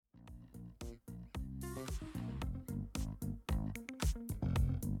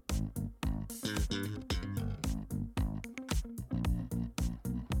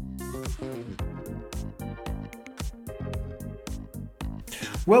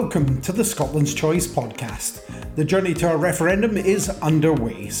Welcome to the Scotland's Choice podcast. The journey to our referendum is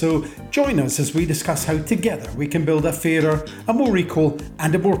underway, so join us as we discuss how together we can build a fairer, a more equal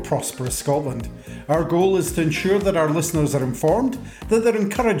and a more prosperous Scotland. Our goal is to ensure that our listeners are informed, that they're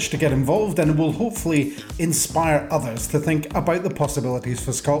encouraged to get involved and will hopefully inspire others to think about the possibilities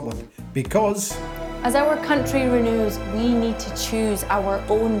for Scotland. Because as our country renews, we need to choose our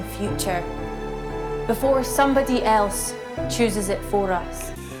own future before somebody else chooses it for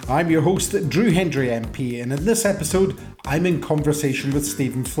us. I'm your host, Drew Hendry MP, and in this episode, I'm in conversation with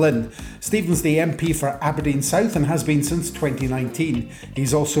Stephen Flynn. Stephen's the MP for Aberdeen South and has been since 2019.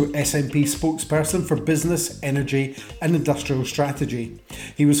 He's also SNP spokesperson for Business, Energy and Industrial Strategy.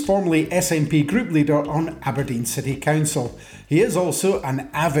 He was formerly SNP Group Leader on Aberdeen City Council. He is also an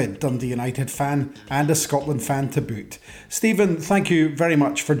avid Dundee United fan and a Scotland fan to boot. Stephen, thank you very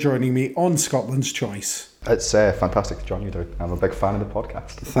much for joining me on Scotland's Choice. It's fantastic to join you, Drew. I'm a big fan of the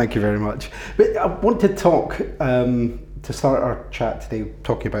podcast. Thank you very much. But I want to talk, to start our chat today,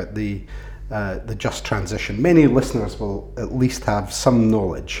 talking about the just transition. Many listeners will at least have some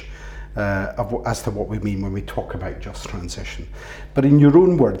knowledge as to what we mean when we talk about just transition. But in your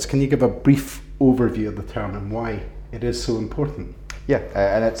own words, can you give a brief overview of the term and why it is so important? Yeah,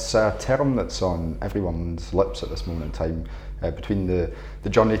 and it's a term that's on everyone's lips at this moment in time. Between the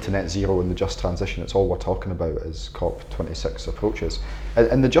journey to net zero and the just transition, it's all we're talking about as COP26 approaches.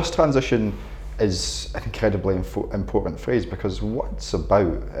 And the just transition is an incredibly important phrase, because what it's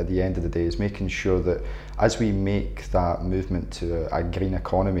about at the end of the day is making sure that as we make that movement to a green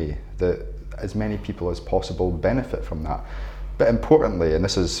economy, that as many people as possible benefit from that. But importantly, and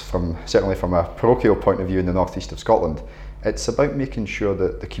this is certainly from a parochial point of view in the northeast of Scotland, it's about making sure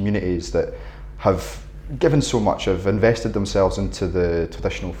that the communities that have given so much, have invested themselves into the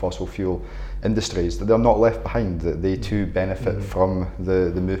traditional fossil fuel industries, that they're not left behind, that they too benefit from the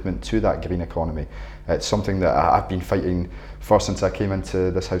movement to that green economy. It's something that I've been fighting for since I came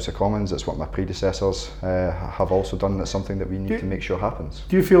into this House of Commons. It's what my predecessors have also done. It's something that we need to make sure happens.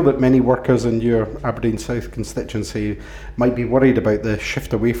 Do you feel that many workers in your Aberdeen South constituency might be worried about the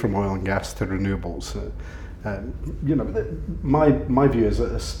shift away from oil and gas to renewables? My view is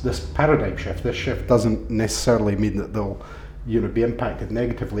that this paradigm shift, this shift doesn't necessarily mean that they'll be impacted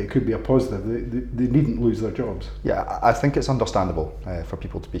negatively. It could be a positive. They needn't lose their jobs. Yeah, I think it's understandable for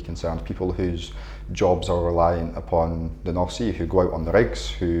people to be concerned. People whose jobs are reliant upon the North Sea, who go out on the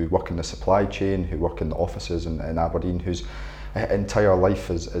rigs, who work in the supply chain, who work in the offices in Aberdeen, whose entire life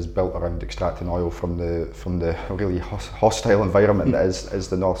is built around extracting oil from the really hostile environment that is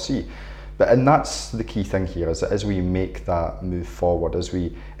the North Sea. And that's the key thing here, is that as we make that move forward, as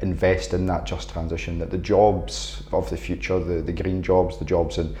we invest in that just transition, that the jobs of the future, the green jobs, the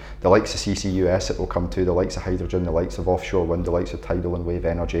jobs in the likes of CCUS it will come to, the likes of hydrogen, the likes of offshore wind, the likes of tidal and wave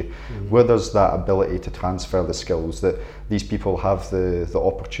energy, where there's that ability to transfer the skills, that these people have the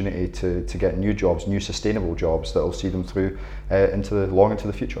opportunity to get new jobs, new sustainable jobs that will see them through into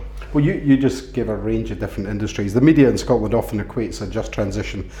the future. Well, you just gave a range of different industries. The media in Scotland often equates a just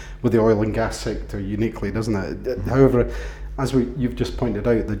transition with the oil and gas sector uniquely, doesn't it? However, as you've just pointed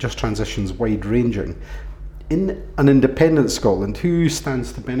out, the just transition's wide-ranging. In an independent Scotland, who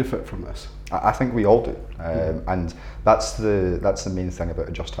stands to benefit from this? I think we all do, and that's the main thing about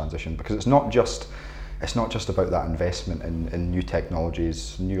a just transition, because it's not just about that investment in new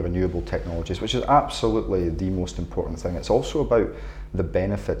technologies, new renewable technologies, which is absolutely the most important thing. It's also about the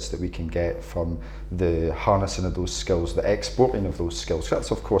benefits that we can get from the harnessing of those skills, the exporting of those skills.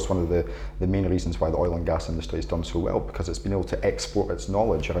 That's of course one of the main reasons why the oil and gas industry has done so well, because it's been able to export its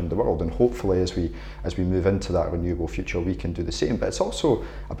knowledge around the world, and hopefully as we move into that renewable future we can do the same. But it's also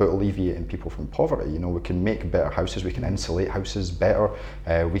about alleviating people from poverty. We can make better houses, we can insulate houses better,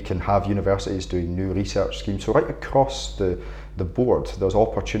 we can have universities doing new research schemes. So right across the board, there's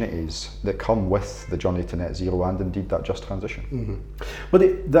opportunities that come with the journey to net zero and indeed that just transition.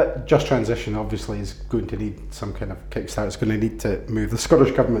 Well, that just transition obviously is going to need some kind of kickstart. It's going to need to move. The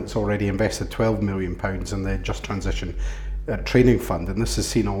Scottish Government's already invested £12 million in the Just Transition Training Fund, and this has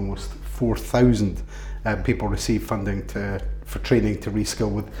seen almost 4,000 people receive funding for training to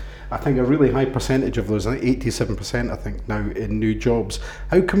reskill, with I think a really high percentage of those, I think 87% I think now, in new jobs.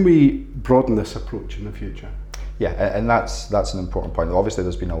 How can we broaden this approach in the future? Yeah, and that's an important point. Obviously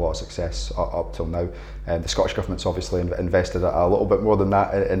there's been a lot of success up till now. The Scottish Government's obviously invested a little bit more than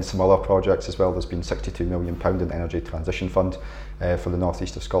that in some other projects as well. There's been £62 million in the Energy Transition Fund, for the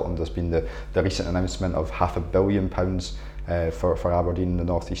northeast of Scotland. There's been the recent announcement of £500 million for Aberdeen in the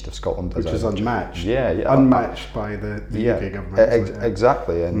northeast of Scotland. Which is unmatched. Yeah. Unmatched by the UK government.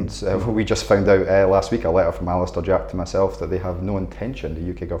 Exactly. And we just found out last week a letter from Alistair Jack to myself that they have no intention,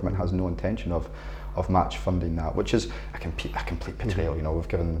 the UK government has no intention of match funding that, which is a complete betrayal. You know, we've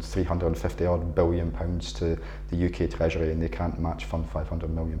given £350 billion to the UK Treasury and they can't match fund £500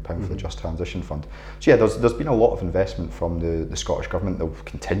 million for the Just Transition Fund. So yeah, there's been a lot of investment from the Scottish Government. There will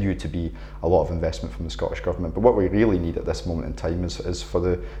continue to be a lot of investment from the Scottish Government, but what we really need at this moment in time is for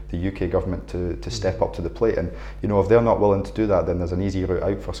the UK Government to step up to the plate. And you know, if they're not willing to do that, then there's an easy route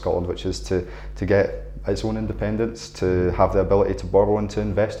out for Scotland, which is to get its own independence, to have the ability to borrow and to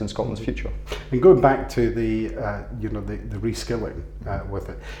invest in Scotland's future. And going back to the reskilling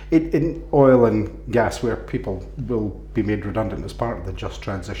with it, in oil and gas, where people will be made redundant as part of the Just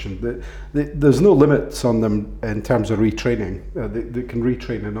Transition, there's no limits on them in terms of retraining. They can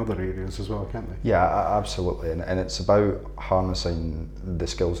retrain in other areas as well, can't they? Yeah, absolutely, and it's about harnessing the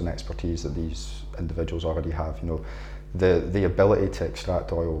skills and expertise that these individuals already have. You know, the ability to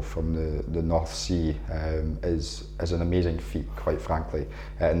extract oil from the North Sea is an amazing feat, quite frankly.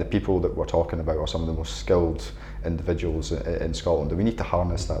 And the people that we're talking about are some of the most skilled individuals in Scotland. And we need to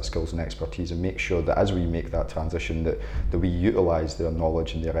harness that skills and expertise and make sure that as we make that transition that we utilise their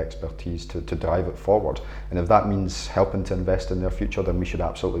knowledge and their expertise to drive it forward. And if that means helping to invest in their future, then we should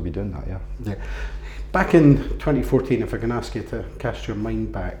absolutely be doing that, yeah. Back in 2014, if I can ask you to cast your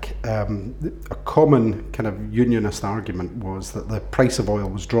mind back, a common kind of unionist argument was that the price of oil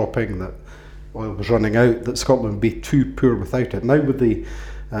was dropping, that oil was running out, that Scotland would be too poor without it. Now with the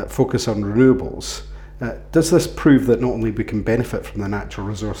focus on renewables, does this prove that not only we can benefit from the natural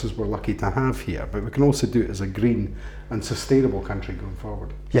resources we're lucky to have here, but we can also do it as a green and sustainable country going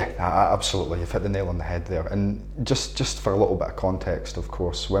forward? Yeah, absolutely. You've hit the nail on the head there. And just for a little bit of context, of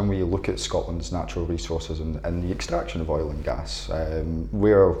course, when we look at Scotland's natural resources and the extraction of oil and gas,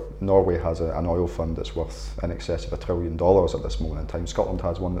 where Norway has an oil fund that's worth in excess of $1 trillion at this moment in time, Scotland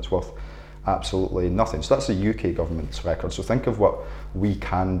has one that's worth absolutely nothing. So that's the UK government's record. So think of what we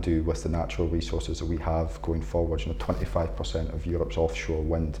can do with the natural resources that we have going forward. You know, 25% of Europe's offshore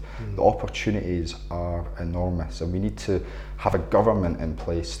wind. The opportunities are enormous, and we need to have a government in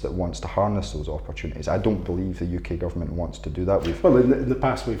place that wants to harness those opportunities. I don't believe the UK government wants to do that. Well, in the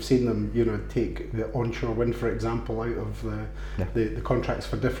past we've seen them, you know, take the onshore wind, for example, out of the contracts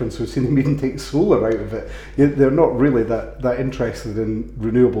for difference. We've seen them even take solar out of it. They're not really that interested in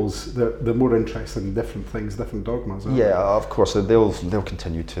renewables. They're more interested in different things, different dogmas. Yeah, of course. They'll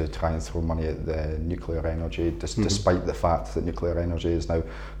continue to try and throw money at the nuclear energy, despite the fact that nuclear energy is now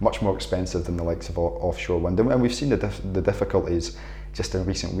much more expensive than the likes of offshore wind. And we've seen the difficulties just in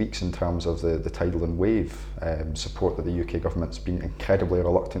recent weeks in terms of the tidal and wave support that the UK government's been incredibly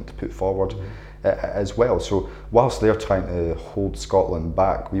reluctant to put forward as well. So whilst they're trying to hold Scotland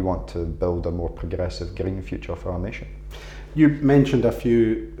back, we want to build a more progressive green future for our nation. You mentioned a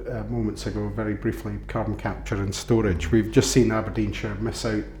few moments ago, very briefly, carbon capture and storage. We've just seen Aberdeenshire miss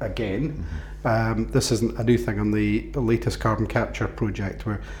out again. This isn't a new thing on the latest carbon capture project.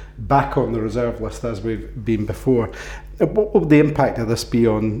 We're back on the reserve list as we've been before. What will the impact of this be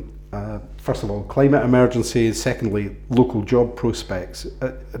on, first of all, climate emergency, secondly, local job prospects?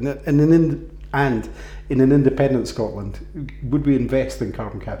 In an independent Scotland, would we invest in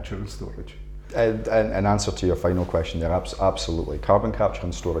carbon capture and storage? In answer to your final question there, absolutely. Carbon capture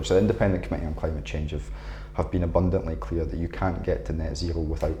and storage, the Independent Committee on Climate Change have been abundantly clear that you can't get to net zero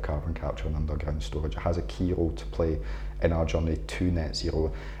without carbon capture and underground storage. It has a key role to play in our journey to net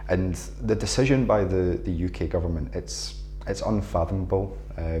zero. And the decision by the UK government, it's unfathomable.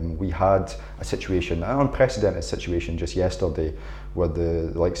 We had a situation, an unprecedented situation just yesterday, where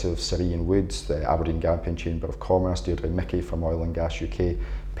the likes of Sir Ian Woods, the Aberdeen Grampian Chamber of Commerce, Deirdre Mickey from Oil and Gas UK,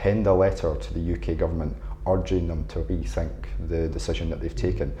 penned a letter to the UK government urging them to rethink the decision that they've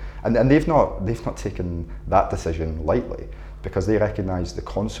taken. And they've not taken that decision lightly, because they recognise the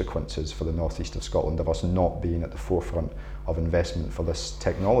consequences for the northeast of Scotland of us not being at the forefront of investment for this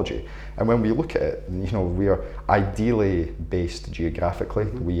technology. And when we look at it, you know, we are ideally based geographically.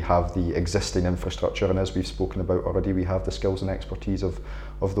 We have the existing infrastructure, and as we've spoken about already, we have the skills and expertise of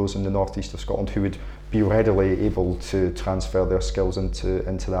those in the northeast of Scotland who would be readily able to transfer their skills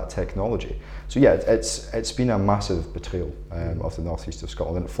into that technology. So yeah, it's been a massive betrayal of the northeast of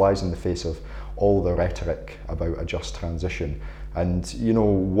Scotland, and it flies in the face of all the rhetoric about a just transition. And you know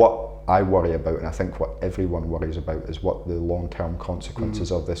what I worry about, and I think what everyone worries about, is what the long-term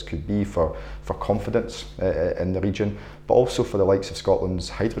consequences of this could be for confidence in the region, but also for the likes of Scotland's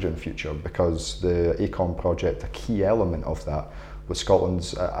hydrogen future, because the ACOM project, a key element of that, with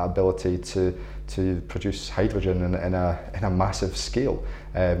Scotland's ability to produce hydrogen in a massive scale,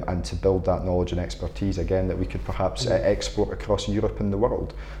 and to build that knowledge and expertise again that we could perhaps export across Europe and the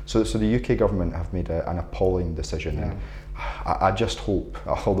world. So the UK government have made an appalling decision. And I just hope,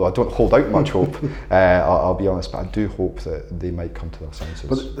 although I don't hold out much hope, I'll be honest, but I do hope that they might come to their senses.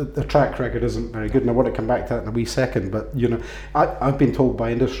 But the track record isn't very good, and I want to come back to that in a wee second, but I've been told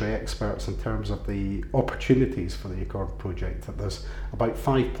by industry experts in terms of the opportunities for the Acorn project that there's about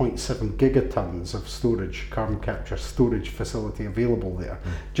 5.7 gigatons of storage, carbon capture storage facility available there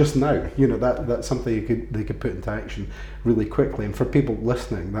just now. That's something they could put into action really quickly, and for people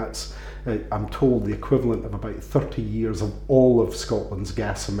listening, that's I'm told the equivalent of about 30 years of all of Scotland's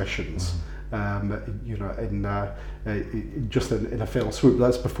gas emissions, just in a fell swoop.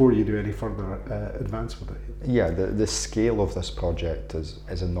 That's before you do any further advance with it. Yeah, the scale of this project is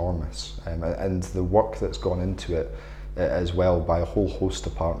enormous, and the work that's gone into it as well by a whole host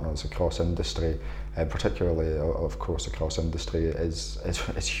of partners across industry, particularly of course across industry, is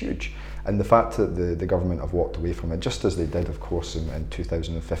huge. And the fact that the government have walked away from it, just as they did of course in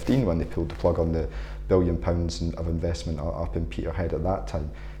 2015 when they pulled the plug on the £1 billion of investment up in Peterhead at that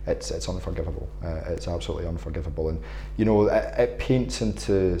time, it's unforgivable. It's absolutely unforgivable, and it paints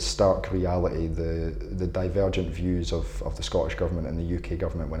into stark reality the divergent views of the Scottish government and the UK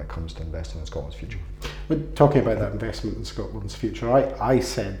government when it comes to investing in Scotland's future. But talking about that investment in Scotland's future, I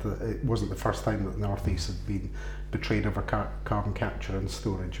said that it wasn't the first time that the North East had been betrayed over carbon capture and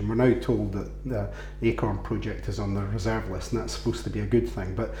storage, and we're now told that the Acorn project is on the reserve list, and that's supposed to be a good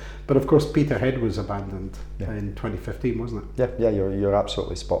thing. But of course Peterhead was abandoned in 2015, wasn't it? Yeah, you're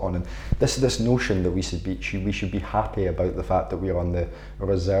absolutely spot on. And this notion that we should be happy about the fact that we're on the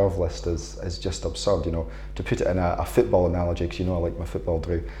reserve list is just absurd. To put it in a football analogy, because I like my football,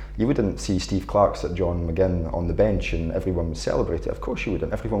 Drew, you wouldn't see Steve Clark's at John McGinn on the bench and everyone would celebrate it. Of course you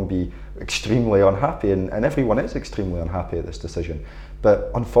wouldn't. Everyone would be extremely unhappy, and everyone is extremely unhappy at this decision. But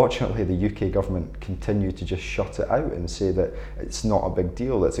unfortunately the UK government continue to just shut it out and say that it's not a big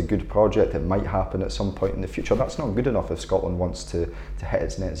deal, it's a good project, it might happen at some point in the future. That's not good enough if Scotland wants to hit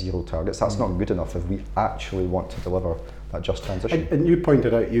its net zero targets. That's not good enough if we actually want to deliver that just transition. And you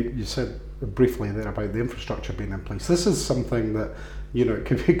pointed out, you said briefly there about the infrastructure being in place. This is something that it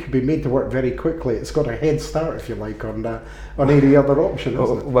could be made to work very quickly. It's got a head start, if you like, on any other option,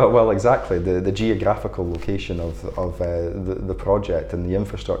 isn't it? Well, exactly. The geographical location of the project and the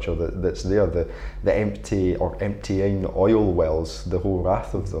infrastructure that's there, the empty or emptying oil wells, the whole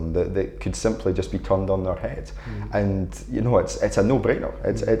wrath of them, that could simply just be turned on their head. And it's a no-brainer.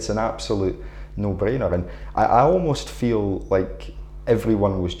 It's an absolute no-brainer. And I almost feel like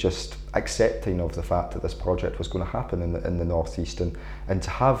everyone was just accepting of the fact that this project was going to happen in the North East, and to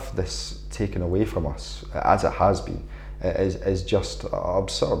have this taken away from us, as it has been, is just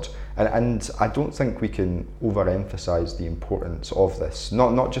absurd. And I don't think we can overemphasise the importance of this,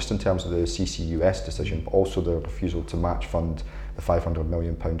 not just in terms of the CCUS decision, but also the refusal to match fund the £500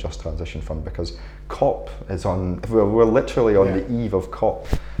 million Just Transition Fund, because COP is we're literally on the eve of COP.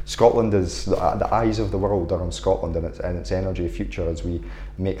 Scotland is, the eyes of the world are on Scotland and its energy future as we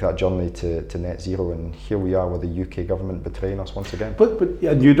make that journey to net zero, and here we are with the UK government betraying us once again. But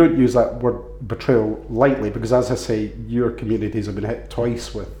and you don't use that word betrayal lightly, because as I say, your communities have been hit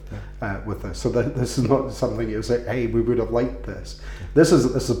twice with this. So this is not something you say, hey, we would have liked this. This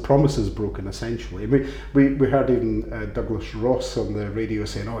is promises broken, essentially. We heard even Douglas Ross on the radio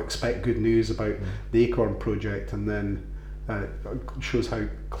saying, expect good news about the Acorn project, and then shows how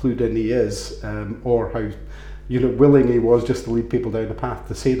clued in he is, or how willing he was just to lead people down the path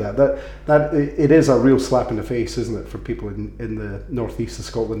to say that it is a real slap in the face, isn't it, for people in the northeast of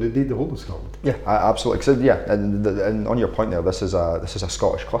Scotland, indeed the whole of Scotland. Yeah, absolutely. So, and on your point there, this is a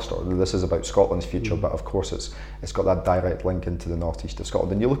Scottish cluster. This is about Scotland's future, but of course it's got that direct link into the northeast of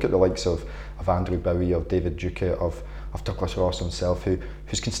Scotland. And you look at the likes of Andrew Bowie, of David Duke, of Douglas Ross himself,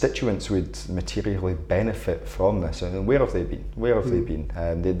 whose constituents would materially benefit from this. And where have they been? They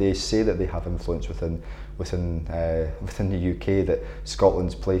been? They say that they have influence within the UK, that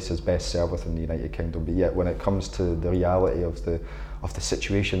Scotland's place is best served within the United Kingdom. But yet, when it comes to the reality of the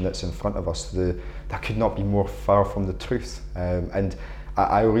situation that's in front of us, that could not be more far from the truth. And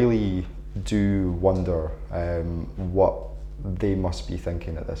I really do wonder what they must be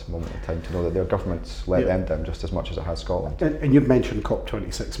thinking at this moment in time, to know that their government's let them down just as much as it has Scotland. And you've mentioned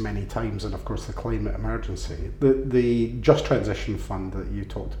COP26 many times, and of course the climate emergency. The Just Transition Fund that you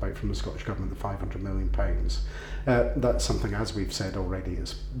talked about from the Scottish Government, the £500 million, that's something, as we've said already,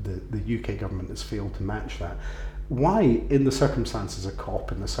 is the UK government has failed to match that. Why, in the circumstances of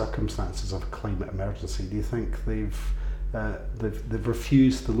COP, in the circumstances of a climate emergency, do you think they've they've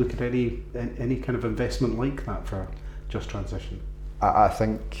refused to look at any kind of investment like that for Just Transition. I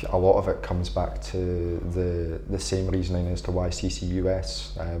think a lot of it comes back to the same reasoning as to why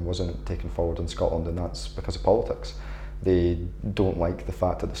CCUS wasn't taken forward in Scotland, and that's because of politics. They don't like the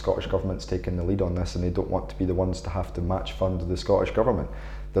fact that the Scottish Government's taken the lead on this, and they don't want to be the ones to have to match fund the Scottish Government.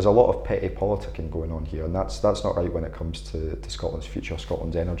 There's a lot of petty politicking going on here, and that's not right when it comes to Scotland's future,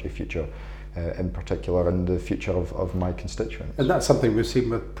 Scotland's energy future in particular, and the future of my constituents. And that's something we've seen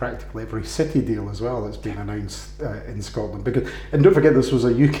with practically every city deal as well that's been announced in Scotland. And don't forget, this was a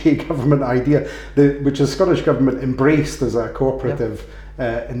UK government idea, which the Scottish Government embraced as a cooperative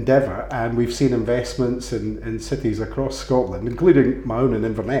endeavour, and we've seen investments in cities across Scotland, including my own in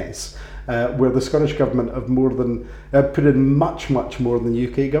Inverness, where the Scottish Government have put in much more than the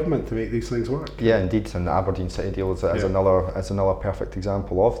UK Government to make these things work. Yeah, indeed, and the Aberdeen City deal is another perfect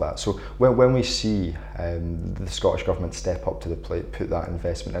example of that. So when we see the Scottish Government step up to the plate, put that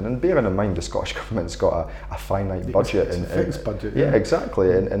investment in, and bearing in mind the Scottish Government's got a finite budget. It's a fixed budget. Yeah,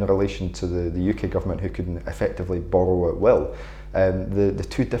 exactly, in relation to the UK Government, who can effectively borrow at will. The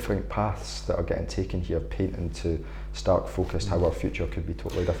two different paths that are getting taken here paint into stark focus how our future could be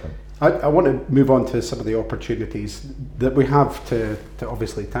totally different. I want to move on to some of the opportunities that we have to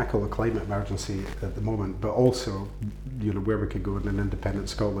obviously tackle the climate emergency at the moment, but also where we could go in an independent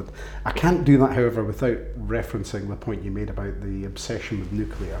Scotland. I can't do that, however, without referencing the point you made about the obsession with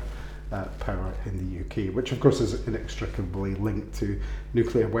nuclear power in the UK, which of course is inextricably linked to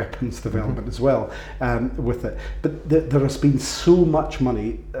nuclear weapons development as well with it. But there has been so much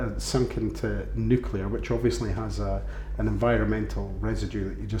money sunk into nuclear, which obviously has an environmental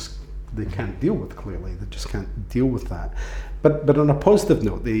residue that they can't deal with. Clearly, they just can't deal with that. But on a positive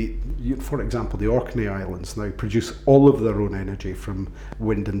note, for example, the Orkney Islands now produce all of their own energy from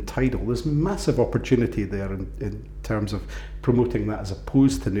wind and tidal. There's massive opportunity there in terms of promoting that as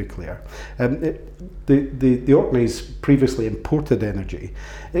opposed to nuclear. The Orkneys previously imported energy.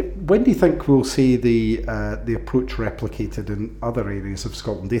 When do you think we'll see the approach replicated in other areas of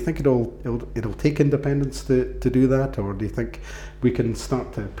Scotland? Do you think it'll take independence to do that, or do you think we can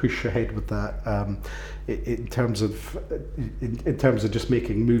start to push ahead with that in terms of just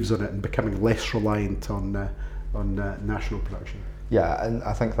making moves on it and becoming less reliant on national production? Yeah, and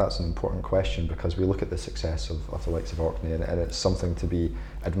I think that's an important question, because we look at the success of the likes of Orkney, and it's something to be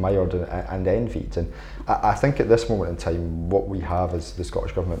admired and envied. And I think at this moment in time, what we have is the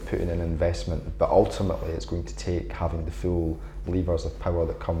Scottish Government putting in investment, but ultimately it's going to take having the full levers of power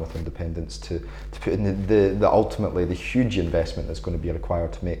that come with independence to put in the ultimately the huge investment that's going to be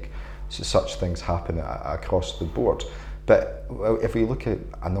required to make such things happen across the board. But if we look at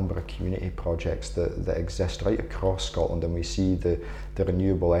a number of community projects that exist right across Scotland, and we see the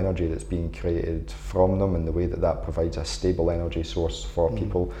renewable energy that's being created from them, and the way that provides a stable energy source for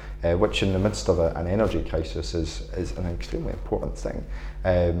people, which in the midst of an energy crisis is an extremely important thing.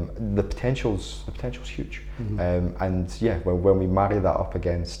 The potential's huge. And yeah, when we marry that up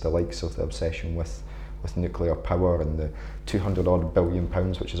against the likes of the obsession with nuclear power and the 200 billion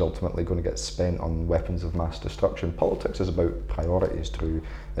pounds which is ultimately going to get spent on weapons of mass destruction. Politics is about priorities, Drew,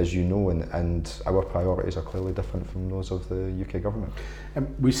 as you know, and our priorities are clearly different from those of the UK government.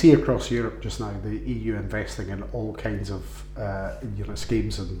 We see across Europe just now the EU investing in all kinds of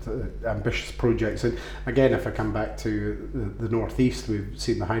schemes and ambitious projects. And again, if I come back to the northeast, we've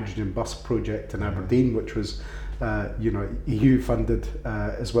seen the hydrogen bus project in Aberdeen, which was EU funded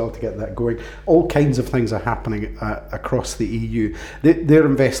as well to get that going. All kinds of things are happening across the EU. They're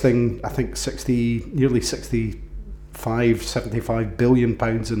investing, I think, nearly 75 billion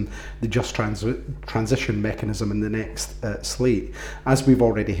pounds in the Just Transition mechanism in the next slate. As we've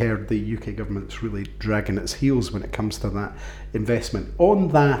already heard, the UK government's really dragging its heels when it comes to that investment. On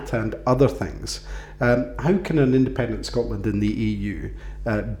that and other things, how can an independent Scotland in the EU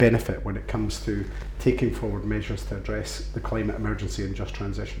benefit when it comes to taking forward measures to address the climate emergency and just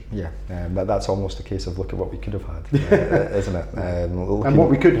transition? Yeah, that's almost a case of look at what we could have had, isn't it? And what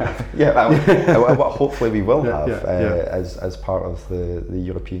we could have. Yeah, what hopefully we will have as part of the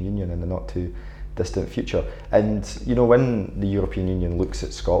European Union in the not too distant future. And when the European Union looks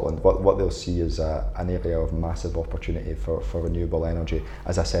at Scotland, what they'll see is an area of massive opportunity for renewable energy.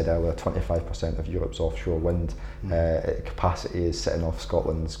 As I said earlier, 25% of Europe's offshore wind capacity is sitting off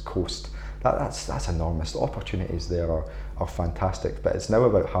Scotland's coast. That's enormous. The opportunities there are fantastic, but it's now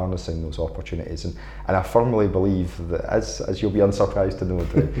about harnessing those opportunities, and I firmly believe that, as you'll be unsurprised to know,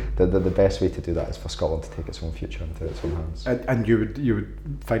 that the best way to do that is for Scotland to take its own future into its own hands. And you would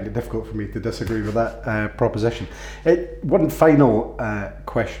find it difficult for me to disagree with that proposition. One final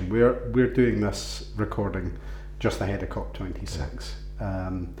question: we're doing this recording just ahead of COP26.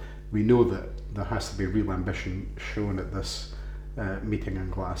 We know that there has to be real ambition shown at this meeting in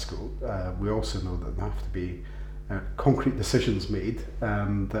Glasgow. We also know that there have to be concrete decisions made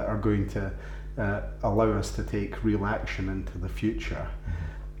that are going to allow us to take real action into the future.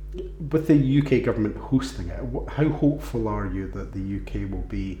 With the UK government hosting it, how hopeful are you that the UK will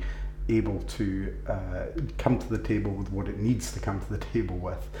be able to come to the table with what it needs to come to the table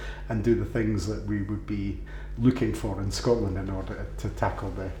with and do the things that we would be looking for in Scotland in order to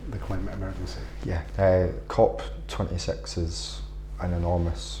tackle the climate emergency? Yeah, COP26 is an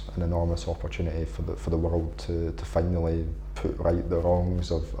enormous opportunity for the world to finally put right the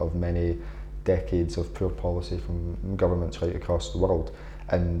wrongs of many decades of poor policy from governments right across the world.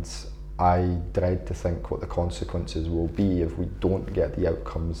 And I dread to think what the consequences will be if we don't get the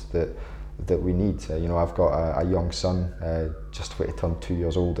outcomes that we need. I've got a young son, just about to turn 2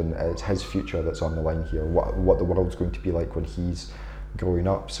 years old, and it's his future that's on the line here, what the world's going to be like when he's growing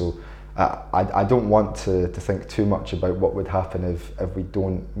up. So I don't want to think too much about what would happen if we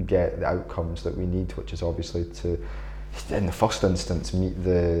don't get the outcomes that we need, which is obviously to, in the first instance, meet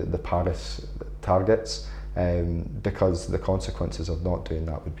the Paris targets, because the consequences of not doing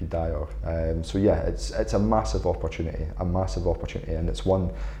that would be dire. So yeah, it's a massive opportunity, and it's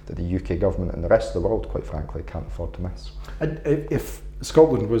one that the UK government and the rest of the world, quite frankly, can't afford to miss. And if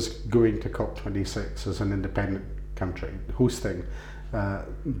Scotland was going to COP26 as an independent country, hosting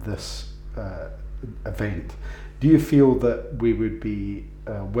this event, do you feel that we would be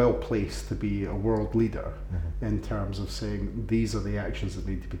well placed to be a world leader in terms of saying these are the actions that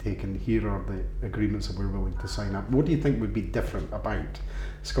need to be taken, here are the agreements that we're willing to sign up? What do you think would be different about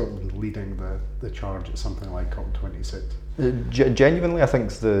Scotland leading the charge at something like COP26? Genuinely, I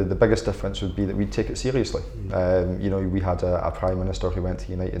think the biggest difference would be that we'd take it seriously. We had a Prime Minister who went to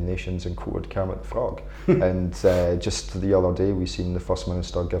the United Nations and quoted Kermit the Frog. And just the other day we seen the First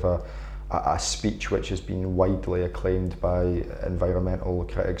Minister give a speech which has been widely acclaimed by environmental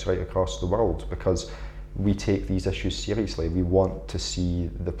critics right across the world, because we take these issues seriously. We want to see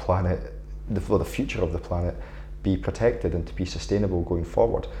the planet, the future of the planet, be protected and to be sustainable going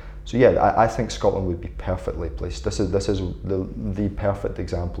forward. So yeah, I think Scotland would be perfectly placed. This is the perfect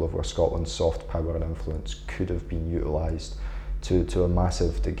example of where Scotland's soft power and influence could have been utilised to a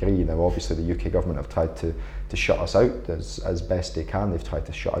massive degree. Now obviously the UK government have tried to shut us out as best they can. They've tried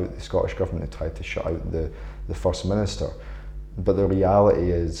to shut out the Scottish government, they've tried to shut out the First Minister. But the reality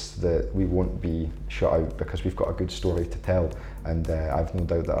is that we won't be shut out because we've got a good story to tell, and I've no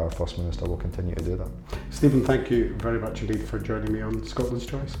doubt that our First Minister will continue to do that. Stephen, thank you very much indeed for joining me on Scotland's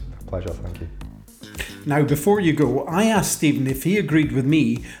Choice. Pleasure, thank you. Now, before you go, I asked Stephen if he agreed with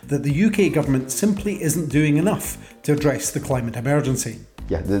me that the UK government simply isn't doing enough to address the climate emergency.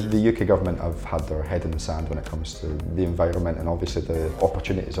 Yeah, the UK government have had their head in the sand when it comes to the environment and obviously the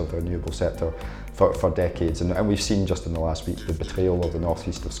opportunities of the renewable sector for decades. And we've seen just in the last week the betrayal of the North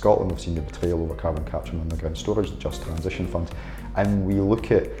East of Scotland, we've seen the betrayal over carbon capture and underground storage, the Just Transition Fund. And we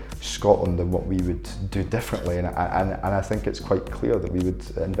look at Scotland and what we would do differently, and I think it's quite clear that we would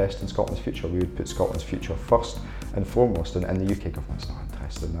invest in Scotland's future. We would put Scotland's future first and foremost, and the UK government's not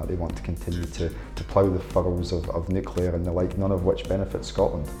interested in that. They want to continue to plough the furrows of nuclear and the like, none of which benefits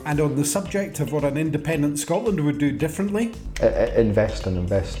Scotland. And on the subject of what an independent Scotland would do differently? Invest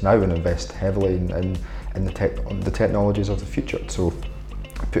now and invest heavily in the technologies of the future. So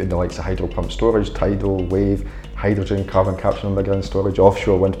putting the likes of hydro pump storage, tidal, wave, hydrogen, carbon capture, underground storage,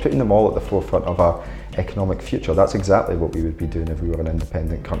 offshore wind, putting them all at the forefront of our economic future. That's exactly what we would be doing if we were an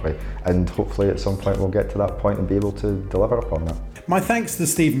independent country. And hopefully at some point we'll get to that point and be able to deliver upon that. My thanks to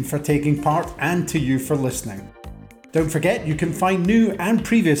Stephen for taking part and to you for listening. Don't forget, you can find new and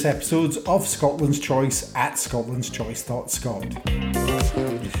previous episodes of Scotland's Choice at scotlandschoice.scot.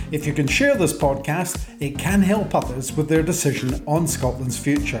 If you can share this podcast, it can help others with their decision on Scotland's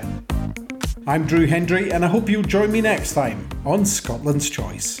future. I'm Drew Hendry, and I hope you'll join me next time on Scotland's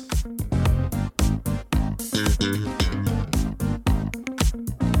Choice.